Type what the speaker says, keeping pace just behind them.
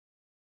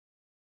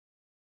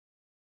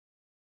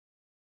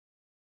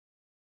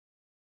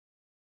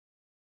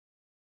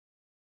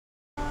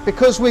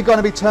because we're going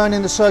to be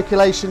turning the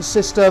circulation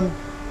system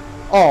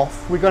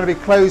off, we're going to be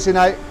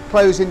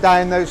closing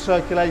down those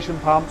circulation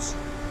pumps.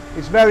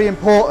 It's very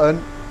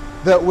important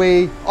that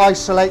we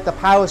isolate the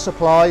power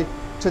supply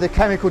to the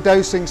chemical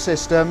dosing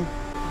system.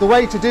 The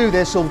way to do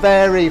this will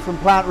vary from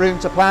plant room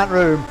to plant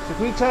room. So if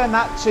we turn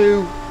that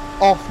to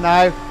off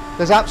now,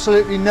 there's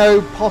absolutely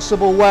no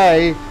possible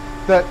way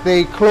that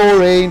the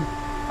chlorine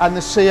and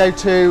the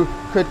CO2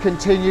 could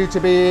continue to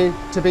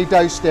be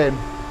dosed in.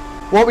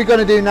 What we're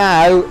going to do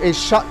now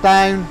is shut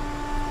down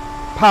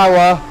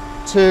power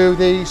to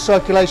the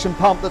circulation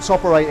pump that's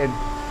operating.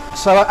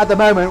 So at the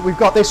moment we've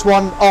got this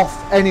one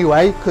off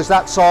anyway, because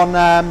that's on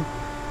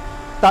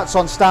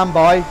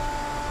standby.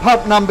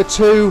 Pump number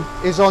 2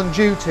 is on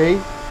duty.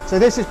 So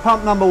this is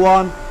pump number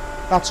 1,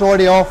 that's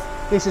already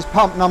off. This is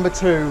pump number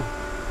 2.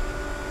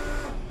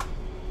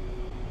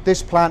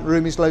 This plant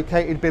room is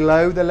located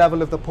below the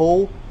level of the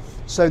pool,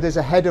 so there's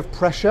a head of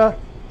pressure.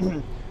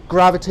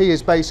 Gravity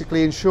is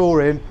basically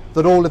ensuring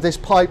that all of this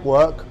pipe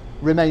work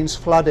remains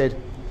flooded,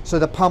 so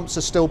the pumps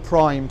are still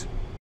primed.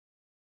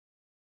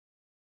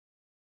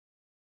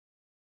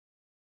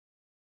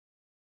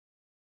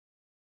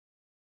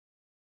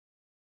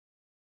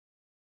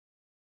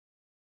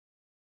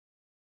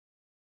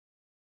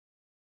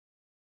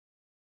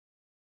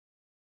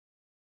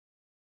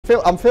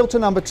 On filter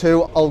number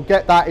 2, I'll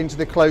get that into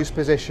the closed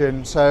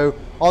position. So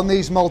on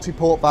these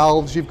multi-port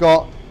valves, you've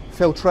got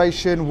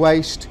filtration,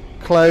 waste,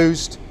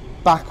 closed,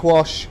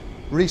 backwash,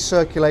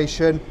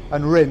 recirculation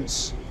and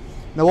rinse.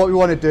 Now what we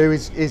want to do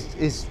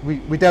is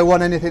we don't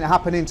want anything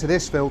happening to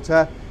this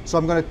filter, so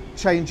I'm going to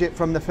change it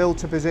from the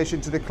filter position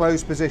to the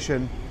closed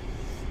position.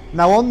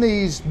 Now on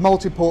these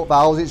multi-port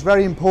valves, it's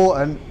very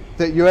important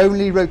that you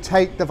only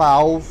rotate the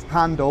valve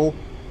handle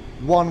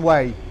one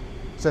way.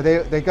 So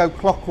they go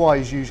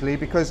clockwise usually,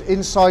 because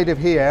inside of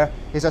here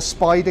is a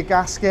spider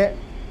gasket,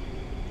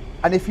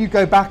 and if you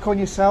go back on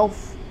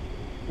yourself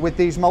with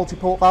these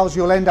multi-port valves,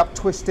 you'll end up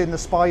twisting the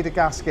spider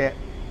gasket.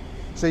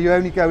 So you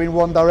only go in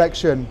one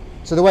direction.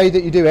 So the way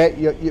that you do it,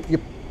 you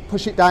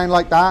push it down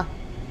like that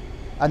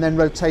and then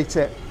rotate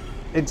it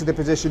into the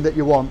position that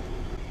you want.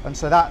 And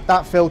so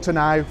that filter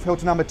now,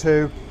 filter number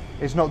 2,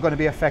 is not going to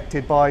be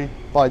affected by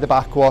the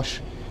backwash.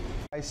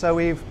 Okay, so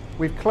we've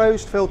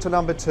closed filter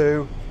number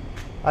 2.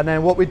 And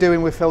then what we're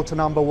doing with filter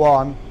number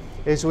 1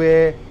 is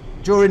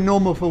during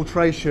normal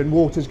filtration,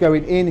 water's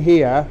going in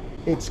here,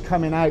 it's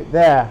coming out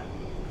there.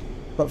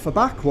 But for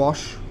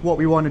backwash, what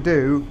we want to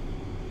do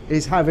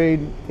is have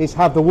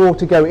the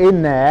water go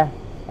in there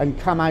and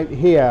come out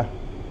here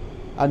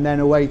and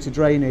then away to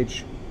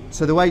drainage.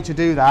 So the way to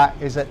do that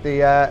is at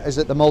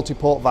the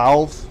multi-port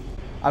valve.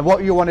 And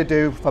what you want to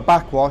do for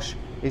backwash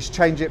is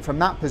change it from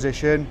that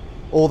position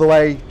all the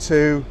way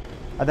to,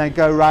 and then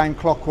go round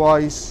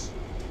clockwise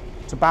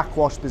to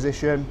backwash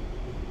position.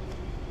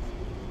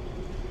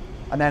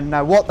 And then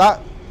now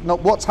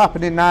what's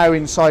happening now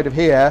inside of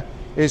here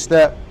is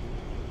that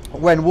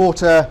when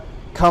water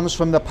comes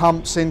from the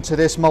pumps into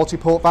this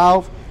multi-port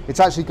valve, it's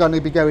actually going to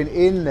be going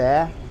in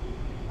there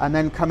and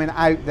then coming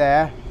out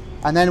there.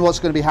 And then what's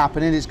going to be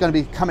happening is going to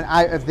be coming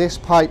out of this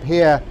pipe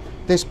here.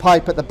 This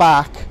pipe at the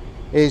back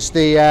is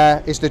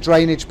the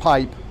drainage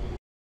pipe.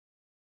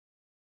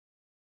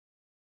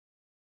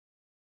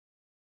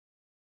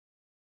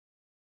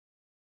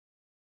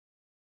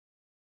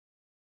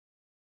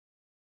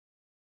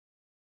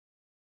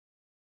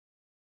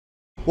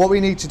 What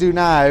we need to do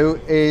now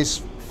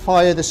is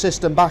fire the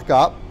system back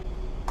up.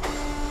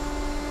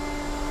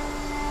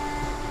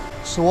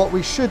 So what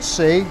we should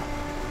see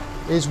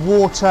is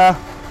water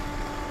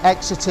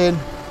exiting,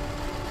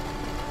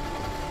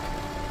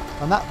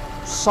 and that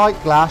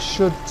sight glass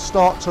should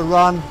start to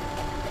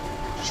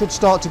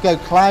go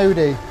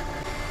cloudy.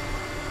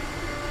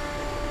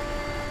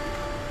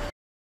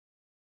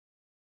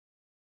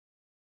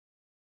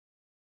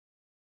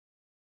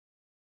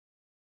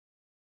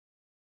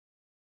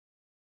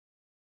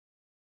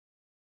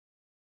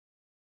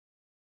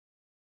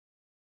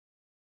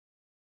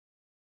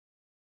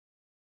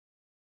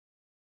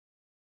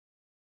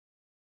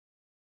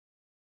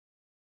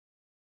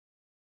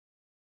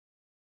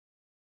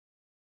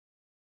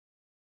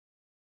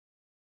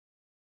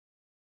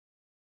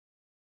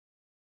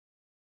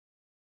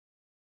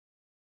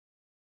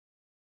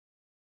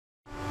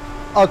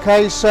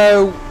 Okay,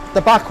 so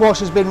the backwash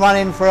has been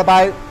running for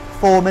about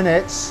 4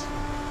 minutes.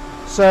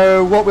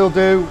 So what we'll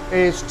do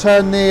is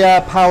turn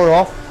the power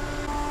off,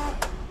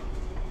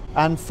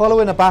 and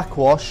following a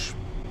backwash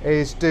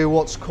is do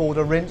what's called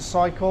a rinse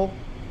cycle.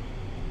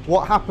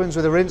 What happens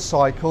with a rinse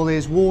cycle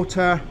is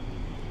water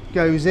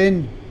goes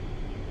in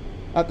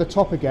at the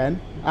top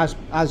again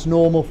as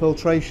normal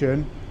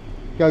filtration,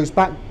 goes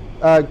back,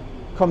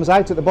 comes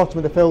out at the bottom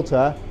of the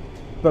filter,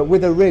 but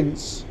with a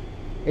rinse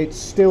it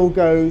still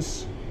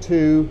goes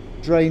to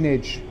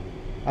drainage.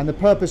 And the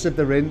purpose of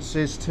the rinse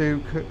is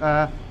to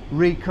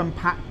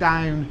recompact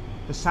down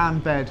the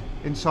sand bed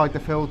inside the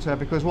filter,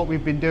 because what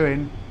we've been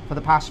doing for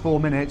the past 4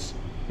 minutes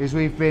is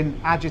we've been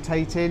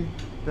agitating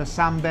the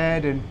sand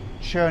bed and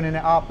churning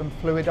it up and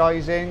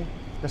fluidizing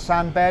the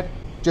sand bed.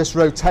 just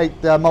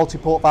rotate the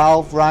multiport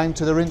valve round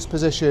to the rinse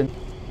position.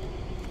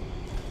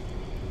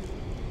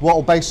 What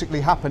will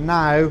basically happen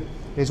now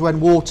is when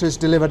water's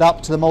delivered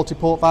up to the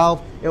multiport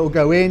valve, it will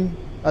go in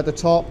at the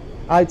top,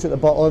 out at the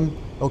bottom,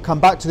 it'll come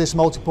back to this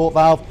multiport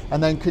valve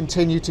and then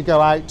continue to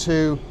go out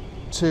to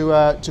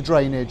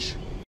drainage.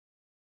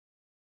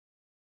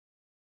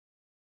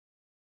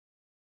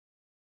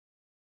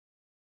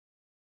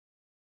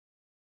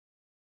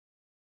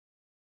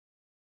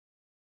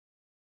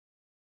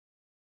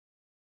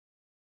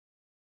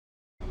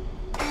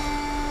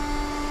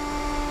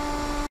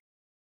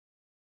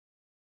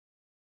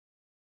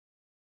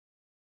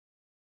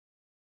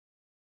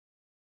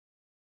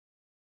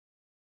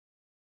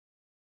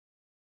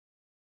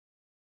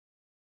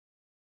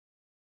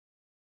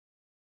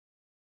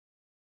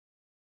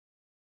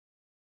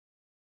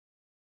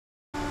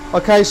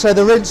 Okay, so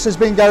the rinse has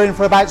been going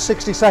for about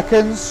 60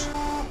 seconds.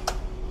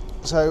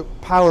 So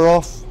power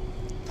off,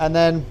 and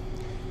then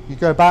you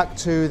go back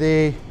to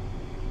the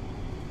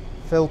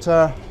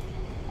filter,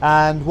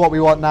 and what we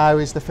want now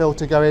is the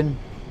filter going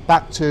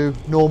back to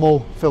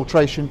normal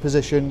filtration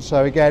position.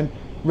 So again,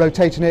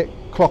 rotating it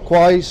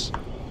clockwise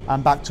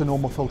and back to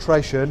normal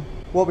filtration.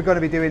 What we're going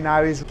to be doing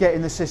now is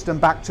getting the system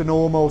back to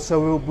normal.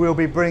 So we'll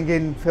be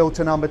bringing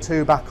filter number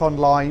 2 back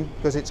online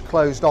because it's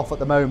closed off at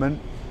the moment,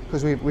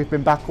 because we've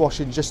been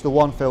backwashing just the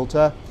one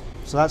filter.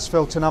 So that's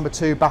filter number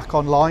 2 back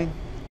online.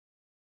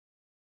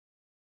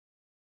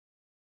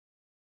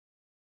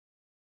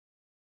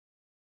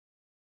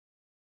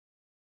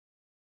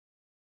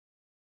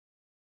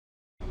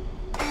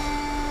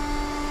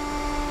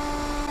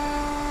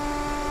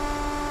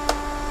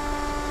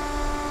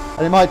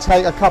 And it might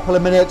take a couple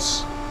of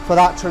minutes for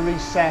that to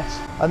reset.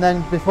 And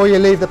then before you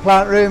leave the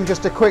plant room,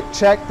 just a quick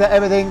check that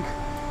everything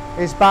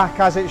is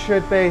back as it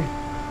should be.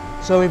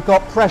 So we've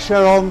got pressure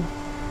on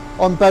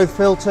both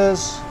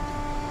filters.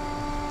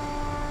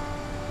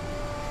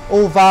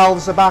 All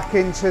valves are back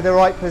into the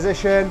right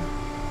position.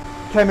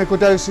 Chemical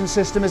dosing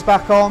system is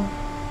back on.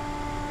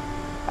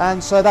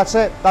 And so that's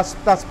it. That's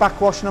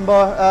backwash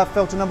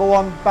filter number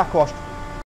 1 backwashed.